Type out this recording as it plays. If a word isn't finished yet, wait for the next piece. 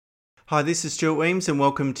Hi, this is Stuart Weems and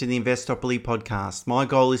welcome to the Investopoly podcast. My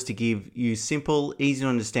goal is to give you simple, easy to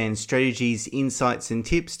understand strategies, insights and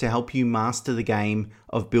tips to help you master the game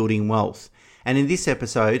of building wealth. And in this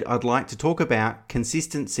episode, I'd like to talk about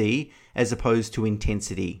consistency as opposed to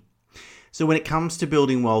intensity. So when it comes to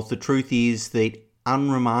building wealth, the truth is that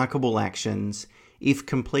unremarkable actions, if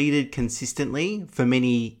completed consistently for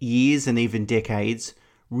many years and even decades,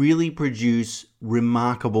 really produce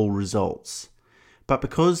remarkable results. But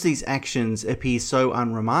because these actions appear so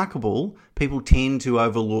unremarkable, people tend to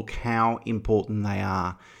overlook how important they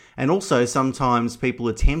are. And also sometimes people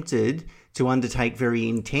are tempted to undertake very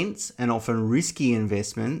intense and often risky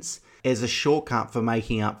investments as a shortcut for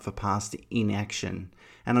making up for past inaction.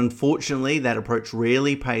 And unfortunately, that approach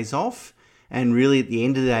rarely pays off. And really at the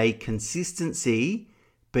end of the day, consistency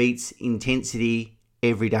beats intensity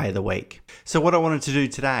every day of the week. So what I wanted to do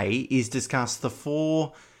today is discuss the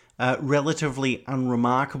four relatively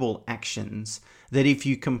unremarkable actions that if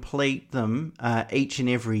you complete them each and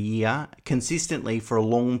every year consistently for a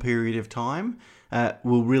long period of time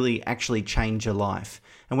will really actually change your life.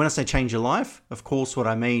 And when I say change your life, of course, what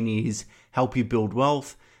I mean is help you build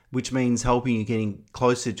wealth, which means helping you getting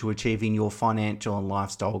closer to achieving your financial and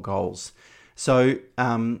lifestyle goals. So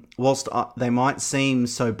whilst they might seem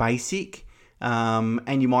so basic,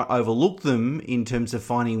 and you might overlook them in terms of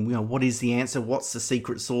finding, what is the answer? What's the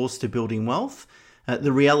secret sauce to building wealth?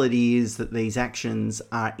 The reality is that these actions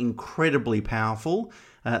are incredibly powerful.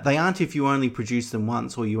 They aren't if you only produce them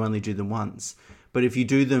once or you only do them once. But if you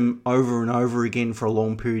do them over and over again for a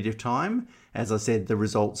long period of time, as I said, the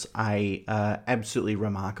results are absolutely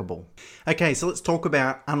remarkable. Okay, so let's talk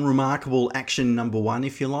about unremarkable action number one,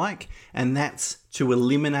 if you like, and that's to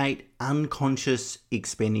eliminate unconscious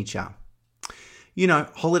expenditure.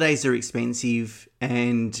 Holidays are expensive,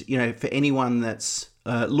 and, for anyone that's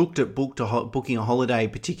looked at booking a holiday,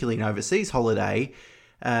 particularly an overseas holiday,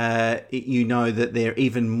 that they're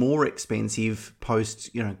even more expensive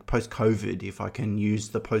post-COVID, if I can use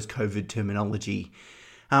the post-COVID terminology.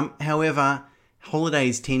 However,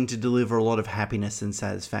 holidays tend to deliver a lot of happiness and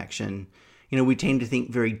satisfaction. We tend to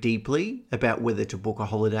think very deeply about whether to book a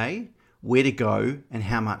holiday, where to go and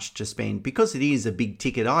how much to spend, because it is a big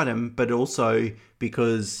ticket item, but also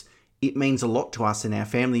because it means a lot to us and our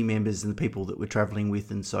family members and the people that we're traveling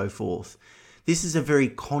with and so forth. This is a very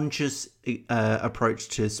conscious approach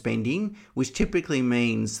to spending, which typically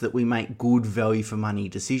means that we make good value for money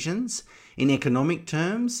decisions. In economic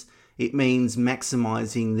terms, it means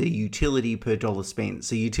maximizing the utility per dollar spent.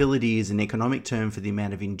 So utility is an economic term for the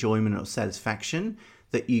amount of enjoyment or satisfaction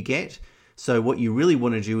that you get. So what you really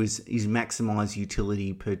want to do is maximize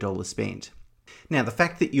utility per dollar spent. Now, the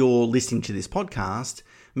fact that you're listening to this podcast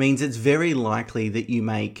means it's very likely that you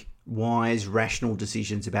make wise, rational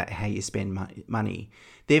decisions about how you spend money.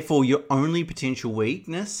 Therefore, your only potential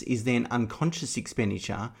weakness is then unconscious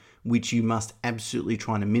expenditure, which you must absolutely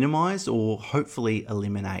try to minimize or hopefully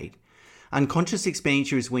eliminate. Unconscious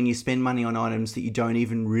expenditure is when you spend money on items that you don't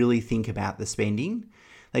even really think about the spending.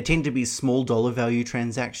 They tend to be small dollar value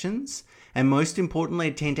transactions. And most importantly,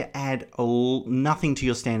 they tend to add nothing to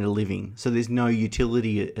your standard of living. So there's no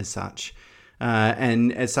utility as such.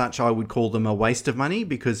 And as such, I would call them a waste of money,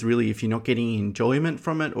 because really, if you're not getting enjoyment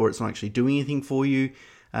from it or it's not actually doing anything for you,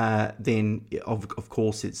 then of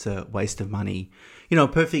course it's a waste of money. A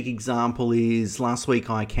perfect example is last week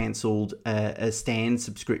I cancelled a Stan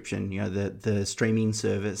subscription, the streaming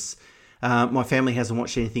service. My family hasn't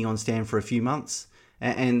watched anything on Stan for a few months.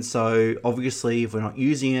 And so obviously if we're not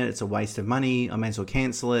using it, it's a waste of money. I may as well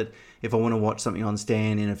cancel it. If I want to watch something on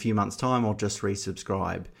Stan in a few months' time, I'll just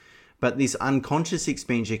resubscribe. But this unconscious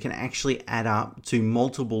expenditure can actually add up to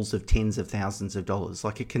multiples of tens of thousands of dollars.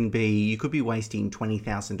 Like you could be wasting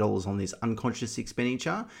 $20,000 on this unconscious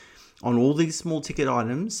expenditure on all these small ticket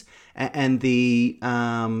items. And the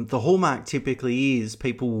hallmark typically is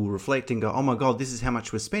people will reflect and go, oh my God, this is how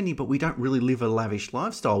much we're spending, but we don't really live a lavish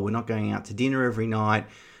lifestyle. We're not going out to dinner every night,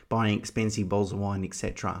 buying expensive bottles of wine,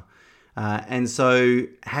 etc. And so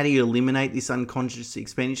how do you eliminate this unconscious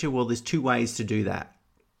expenditure? Well, there's two ways to do that.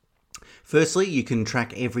 Firstly, you can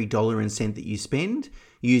track every dollar and cent that you spend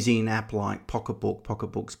using an app like Pocketbook.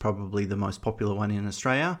 Pocketbook's probably the most popular one in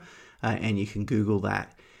Australia, and you can Google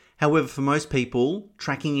that. However, for most people,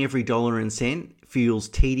 tracking every dollar and cent feels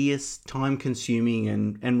tedious, time-consuming,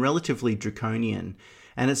 and relatively draconian.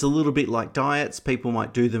 And it's a little bit like diets. People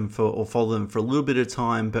might do them or follow them for a little bit of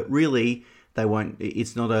time, but really they won't.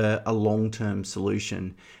 It's not a long-term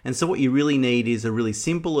solution. And so what you really need is a really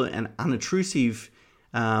simple and unintrusive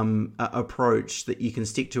approach that you can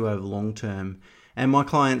stick to over long term. And my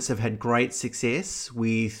clients have had great success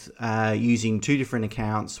with using two different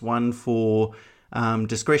accounts, one for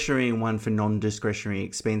discretionary and one for non-discretionary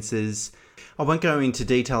expenses. I won't go into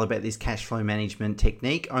detail about this cash flow management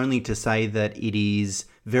technique, only to say that it is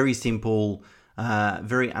very simple,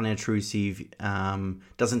 very unintrusive,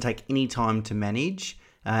 doesn't take any time to manage,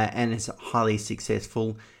 and it's highly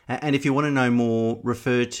successful. And if you want to know more,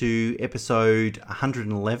 refer to episode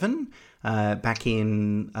 111 back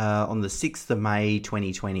in on the 6th of May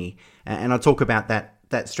 2020. And I talk about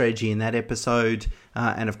that strategy in that episode.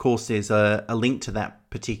 And of course, there's a link to that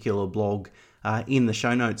particular blog in the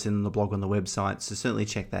show notes and the blog on the website. So certainly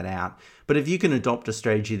check that out. But if you can adopt a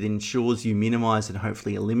strategy that ensures you minimize and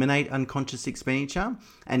hopefully eliminate unconscious expenditure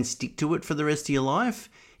and stick to it for the rest of your life,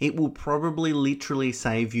 it will probably literally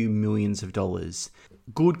save you millions of dollars.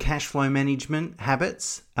 Good cash flow management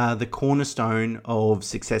habits are the cornerstone of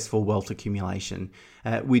successful wealth accumulation,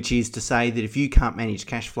 which is to say that if you can't manage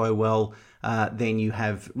cash flow well, then you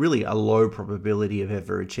have really a low probability of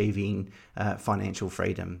ever achieving financial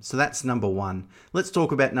freedom. So that's number one. Let's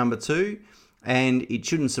talk about number two, and it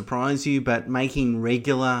shouldn't surprise you, but making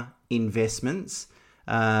regular investments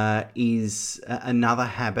is another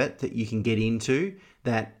habit that you can get into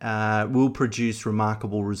that will produce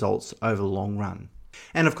remarkable results over the long run.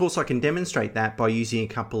 And of course, I can demonstrate that by using a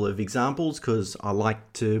couple of examples because I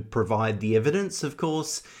like to provide the evidence, of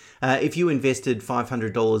course. If you invested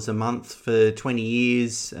 $500 a month for 20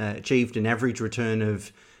 years, achieved an average return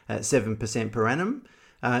of 7% per annum,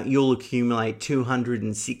 you'll accumulate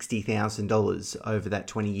 $260,000 over that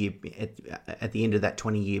 20-year at the end of that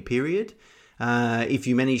 20-year period. If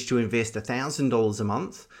you manage to invest $1,000 a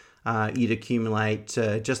month, you'd accumulate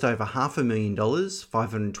just over $500,000,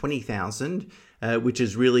 $520,000, which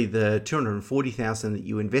is really the $240,000 that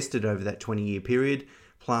you invested over that 20-year period,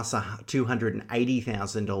 plus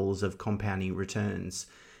 $280,000 of compounding returns.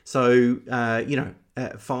 So,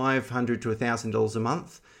 $500 to $1,000 a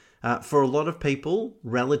month, for a lot of people,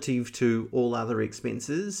 relative to all other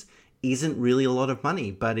expenses, isn't really a lot of money.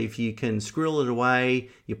 But if you can squirrel it away,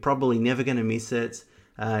 you're probably never going to miss it.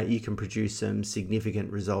 You can produce some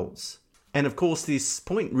significant results. And of course, this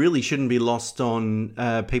point really shouldn't be lost on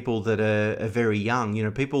people that are very young.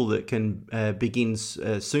 People that can begin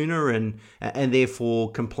sooner and therefore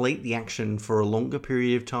complete the action for a longer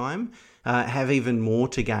period of time have even more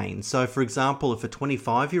to gain. So, for example, if a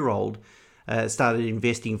 25-year-old started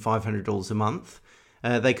investing $500 a month,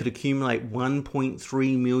 they could accumulate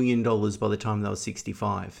 $1.3 million by the time they were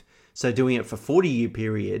 65. So doing it for a 40-year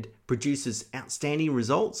period produces outstanding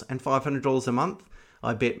results, and $500 a month,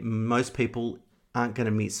 I bet most people aren't going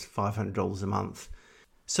to miss $500 a month.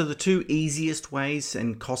 So the two easiest ways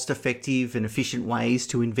and cost-effective and efficient ways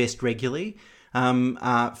to invest regularly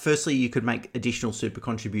are, firstly, you could make additional super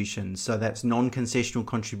contributions. So that's non-concessional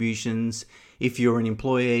contributions. If you're an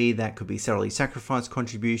employee, that could be salary sacrifice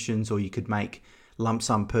contributions, or you could make lump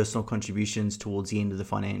sum personal contributions towards the end of the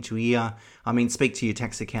financial year. Speak to your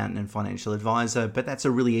tax accountant and financial advisor, but that's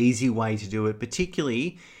a really easy way to do it,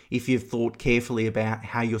 particularly if you've thought carefully about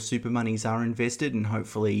how your super monies are invested, and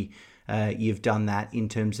hopefully you've done that in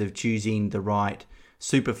terms of choosing the right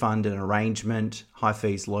super fund and arrangement, high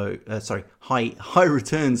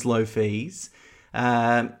returns, low fees.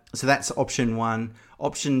 So that's option one.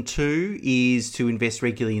 Option two is to invest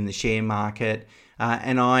regularly in the share market.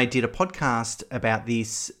 And I did a podcast about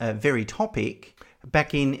this very topic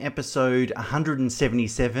back in episode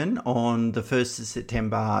 177 on the 1st of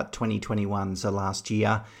September 2021, so last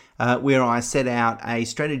year, where I set out a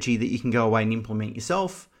strategy that you can go away and implement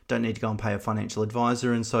yourself. Don't need to go and pay a financial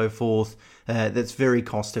advisor and so forth. That's very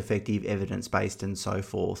cost-effective, evidence-based and so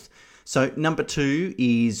forth. So number two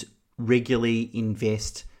is regularly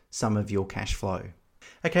invest some of your cash flow.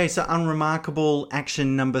 Okay, so unremarkable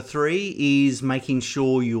action number three is making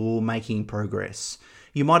sure you're making progress.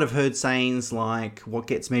 You might have heard sayings like, what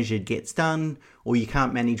gets measured gets done, or you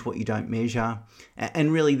can't manage what you don't measure.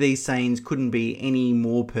 And really, these sayings couldn't be any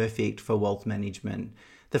more perfect for wealth management.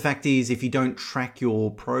 The fact is, if you don't track your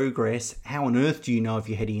progress, how on earth do you know if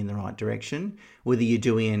you're heading in the right direction, whether you're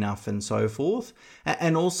doing enough and so forth?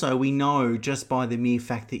 And also, we know just by the mere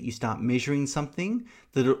fact that you start measuring something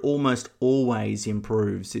that it almost always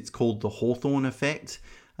improves. It's called the Hawthorne effect.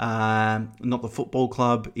 Not the football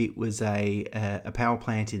club. It was a power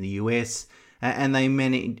plant in the US, and they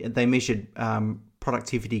measured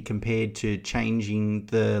productivity compared to changing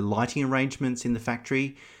the lighting arrangements in the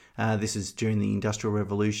factory. This is during the Industrial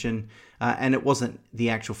Revolution. And it wasn't the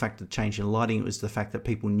actual fact of changing the lighting, it was the fact that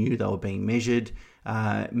people knew they were being measured,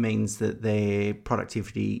 means that their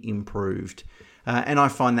productivity improved. And I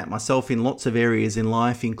find that myself in lots of areas in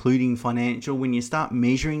life, including financial. When you start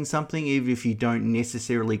measuring something, even if you don't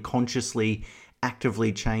necessarily consciously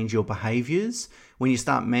actively change your behaviors, when you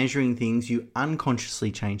start measuring things, you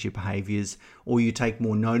unconsciously change your behaviors, or you take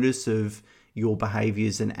more notice of your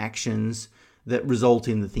behaviors and actions that result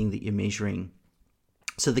in the thing that you're measuring.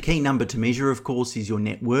 So the key number to measure, of course, is your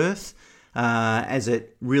net worth, as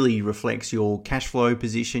it really reflects your cash flow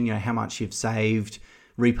position, how much you've saved,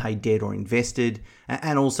 repaid debt or invested,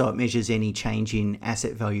 and also it measures any change in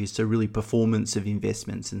asset values, so really performance of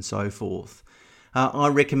investments and so forth. I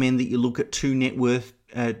recommend that you look at two net worth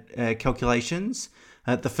calculations.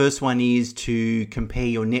 The first one is to compare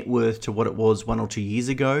your net worth to what it was 1 or 2 years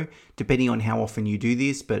ago, depending on how often you do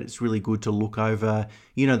this, but it's really good to look over,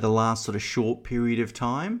 the last sort of short period of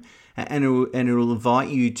time, and it will invite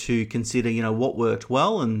you to consider, what worked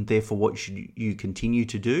well, and therefore what should you continue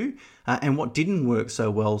to do, and what didn't work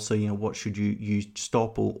so well, so, what should you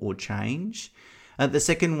stop or change. The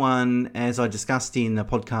second one, as I discussed in the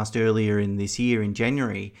podcast earlier in this year in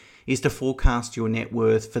January, is to forecast your net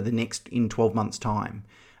worth for the next in 12 months' time.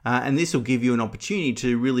 And this will give you an opportunity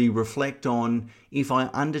to really reflect on, if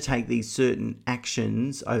I undertake these certain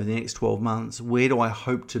actions over the next 12 months, where do I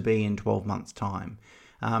hope to be in 12 months' time?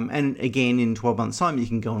 And again, in 12 months' time, you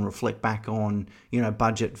can go and reflect back on,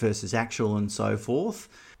 budget versus actual and so forth.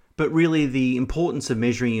 But really, the importance of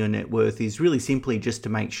measuring your net worth is really simply just to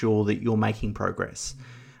make sure that you're making progress.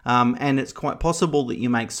 And it's quite possible that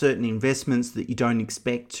you make certain investments that you don't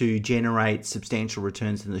expect to generate substantial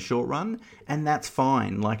returns in the short run, and that's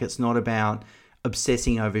fine. It's not about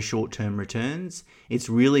obsessing over short-term returns. It's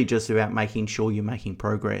really just about making sure you're making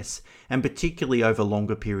progress, and particularly over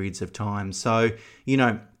longer periods of time. So,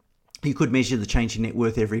 you could measure the change in net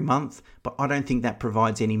worth every month, but I don't think that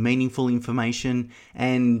provides any meaningful information,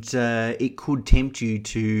 and it could tempt you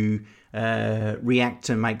to react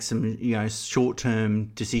to make some, short-term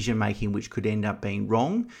decision-making, which could end up being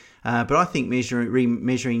wrong. But I think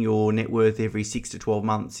measuring your net worth every 6 to 12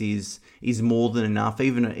 months is more than enough.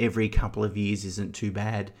 Even every couple of years isn't too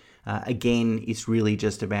bad. Again, it's really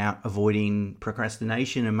just about avoiding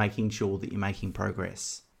procrastination and making sure that you're making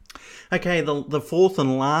progress. Okay, the fourth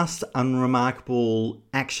and last unremarkable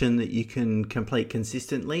action that you can complete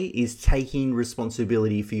consistently is taking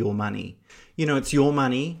responsibility for your money. It's your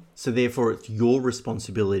money, so therefore it's your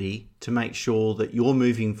responsibility to make sure that you're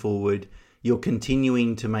moving forward, you're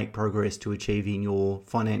continuing to make progress to achieving your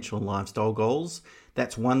financial and lifestyle goals.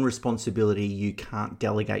 That's one responsibility you can't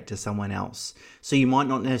delegate to someone else. So you might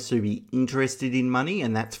not necessarily be interested in money,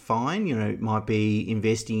 and that's fine. It might be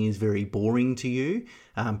investing is very boring to you.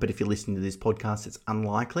 But if you're listening to this podcast, it's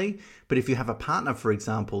unlikely. But if you have a partner, for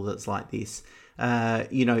example, that's like this,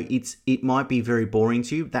 it might be very boring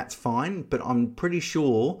to you. That's fine. But I'm pretty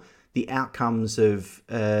sure the outcomes of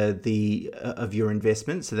your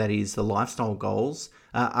investment, so that is the lifestyle goals,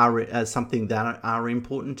 are something that are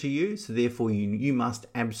important to you. So therefore, you must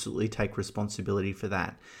absolutely take responsibility for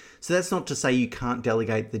that. So that's not to say you can't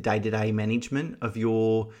delegate the day-to-day management of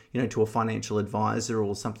your, to a financial advisor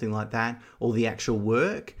or something like that, or the actual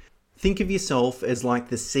work. Think of yourself as like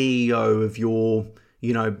the CEO of your,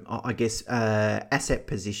 asset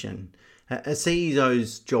position. A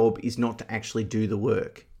CEO's job is not to actually do the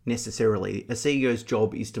work necessarily. A CEO's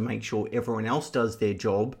job is to make sure everyone else does their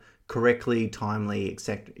job correctly, timely,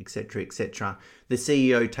 etc., etc., etc. The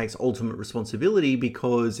CEO takes ultimate responsibility,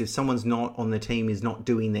 because if someone's not on the team is not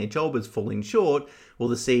doing their job, is falling short, well,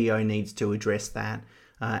 the CEO needs to address that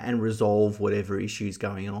and resolve whatever issues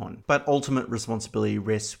going on. But ultimate responsibility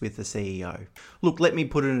rests with the CEO. Look, let me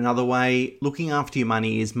put it another way. Looking after your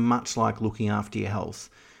money is much like looking after your health.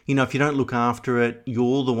 If you don't look after it,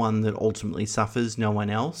 you're the one that ultimately suffers, no one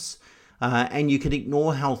else. And you can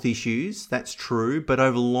ignore health issues, that's true, but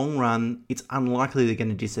over the long run, it's unlikely they're going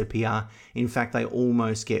to disappear. In fact, they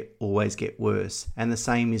always get worse. And the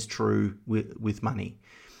same is true with money.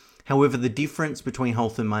 However, the difference between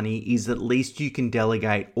health and money is at least you can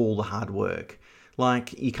delegate all the hard work.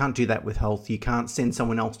 Like, you can't do that with health. You can't send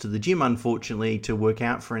someone else to the gym, unfortunately, to work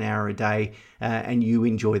out for an hour a day and you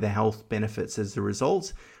enjoy the health benefits as a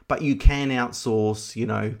result. But you can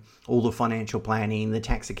outsource, all the financial planning, the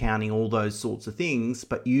tax accounting, all those sorts of things.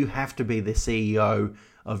 But you have to be the CEO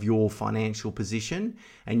of your financial position,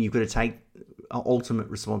 and you've got to take ultimate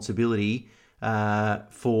responsibility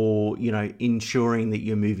for, ensuring that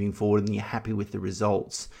you're moving forward and you're happy with the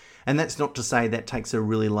results. And that's not to say that takes a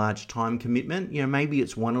really large time commitment. Maybe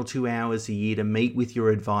it's 1 or 2 hours a year to meet with your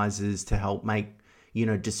advisors to help make,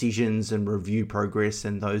 decisions and review progress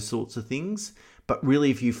and those sorts of things. But really,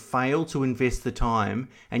 if you fail to invest the time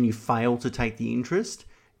and you fail to take the interest,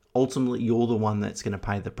 ultimately you're the one that's going to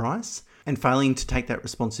pay the price. And failing to take that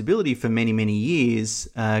responsibility for many, many years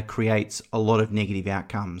creates a lot of negative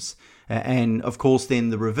outcomes. And of course, then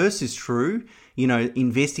the reverse is true.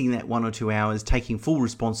 Investing that 1 or 2 hours, taking full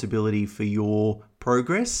responsibility for your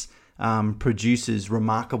progress produces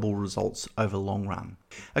remarkable results over the long run.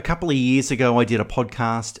 A couple of years ago, I did a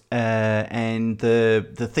podcast and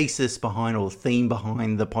the thesis behind, or theme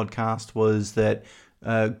behind the podcast was that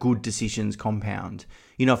good decisions compound.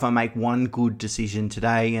 If I make one good decision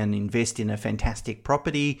today and invest in a fantastic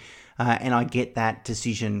property and I get that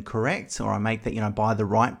decision correct, or I make that, buy the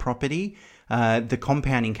right property, the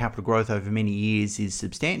compounding capital growth over many years is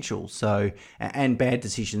substantial. So, and bad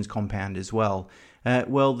decisions compound as well.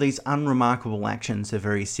 These unremarkable actions are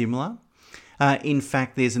very similar. In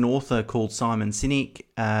fact, there's an author called Simon Sinek.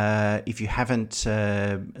 If you haven't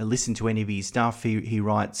listened to any of his stuff, he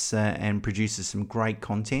writes and produces some great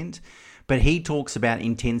content. But he talks about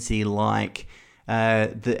intensity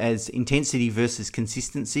as intensity versus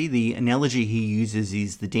consistency. The analogy he uses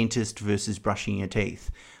is the dentist versus brushing your teeth.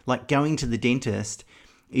 Like going to the dentist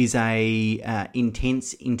is a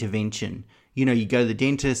intense intervention. You go to the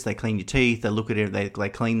dentist, they clean your teeth, they look at it, they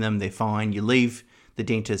clean them, they're fine. You leave the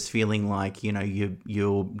dentist feeling like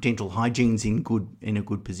your dental hygiene's in a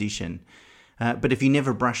good position. But if you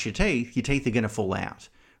never brush your teeth are going to fall out,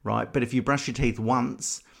 right? But if you brush your teeth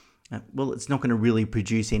once, it's not going to really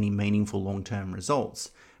produce any meaningful long-term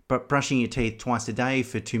results. But brushing your teeth twice a day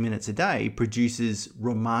for 2 minutes a day produces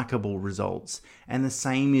remarkable results. And the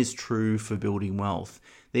same is true for building wealth.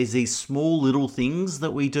 There's these small little things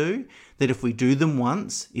that we do that if we do them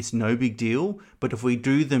once, it's no big deal. But if we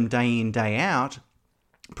do them day in, day out,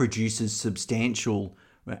 produces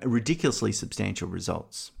ridiculously substantial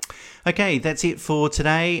results. Okay, that's it for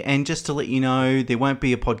today. And just to let you know, there won't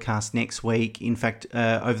be a podcast next week. In fact,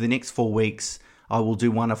 over the next 4 weeks, I will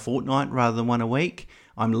do one a fortnight rather than one a week.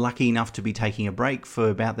 I'm lucky enough to be taking a break for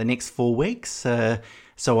about the next 4 weeks.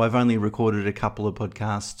 So I've only recorded a couple of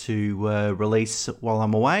podcasts to release while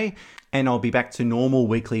I'm away. And I'll be back to normal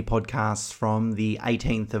weekly podcasts from the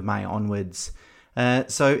 18th of May onwards.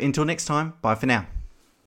 So until next time, bye for now.